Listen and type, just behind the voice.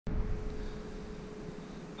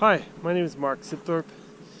Hi, my name is Mark Sipthorpe,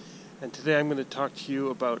 and today I'm going to talk to you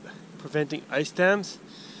about preventing ice dams.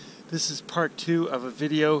 This is part 2 of a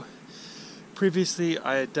video. Previously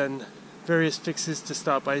I had done various fixes to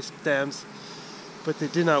stop ice dams, but they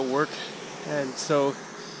did not work, and so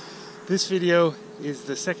this video is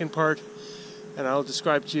the second part, and I'll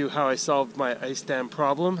describe to you how I solved my ice dam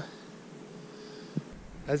problem.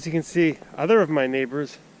 As you can see, other of my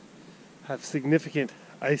neighbors have significant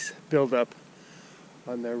ice buildup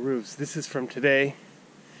on their roofs. This is from today,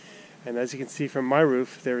 and as you can see from my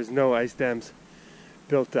roof, there is no ice dams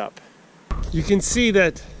built up. You can see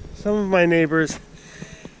that some of my neighbors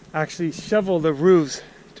actually shovel the roofs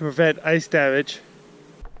to prevent ice damage.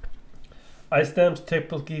 Ice dams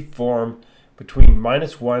typically form between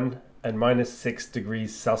 -1 and -6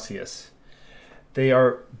 degrees Celsius. They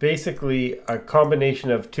are basically a combination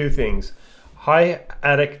of two things: high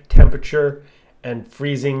attic temperature and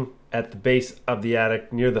freezing at the base of the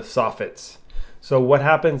attic near the soffits. So what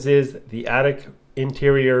happens is the attic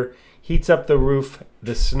interior heats up the roof,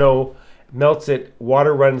 the snow melts it,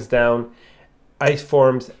 water runs down, ice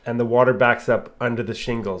forms, and the water backs up under the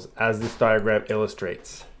shingles, as this diagram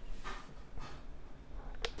illustrates.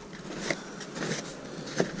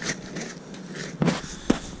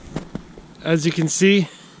 As you can see,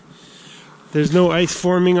 there's no ice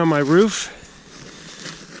forming on my roof,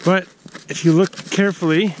 but if you look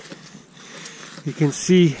carefully, you can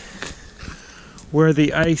see where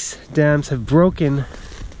the ice dams have broken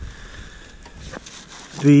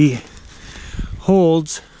the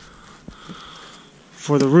holds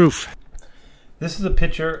for the roof. This is a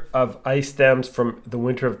picture of ice dams from the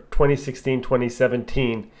winter of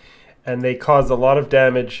 2016-2017, and they caused a lot of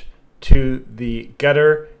damage to the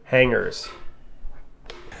gutter hangers.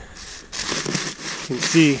 You can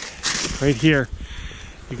see right here.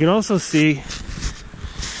 You can also see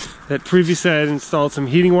that previously I had installed some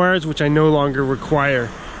heating wires, which I no longer require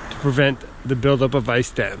to prevent the buildup of ice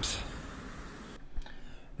dams.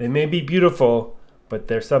 They may be beautiful, but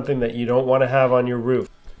they're something that you don't want to have on your roof.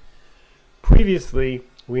 Previously,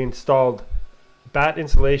 we installed batt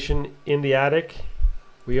insulation in the attic.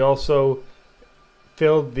 We also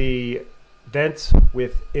filled the vents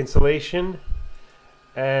with insulation,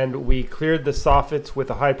 and we cleared the soffits with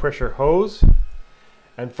a high pressure hose.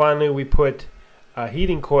 And finally, we put a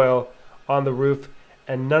heating coil on the roof,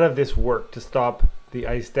 and none of this worked to stop the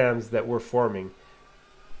ice dams that were forming.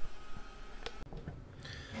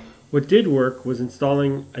 What did work was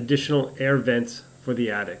installing additional air vents for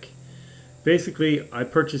the attic. Basically, I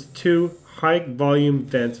purchased 2 high volume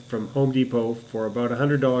vents from Home Depot for about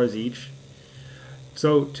 $100 each.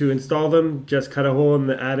 So to install them, just cut a hole in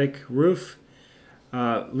the attic roof,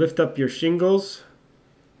 lift up your shingles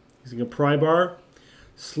using a pry bar,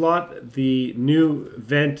 slot the new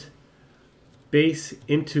vent base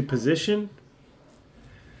into position,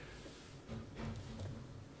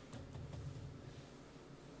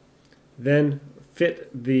 then fit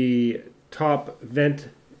the top vent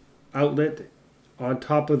outlet on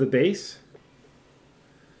top of the base,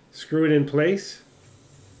 screw it in place.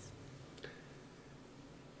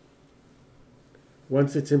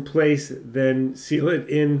 Once it's in place, then seal it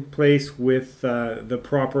in place with the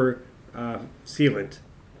proper sealant.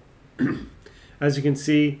 As you can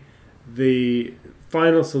see, the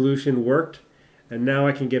final solution worked, and now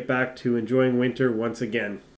I can get back to enjoying winter once again.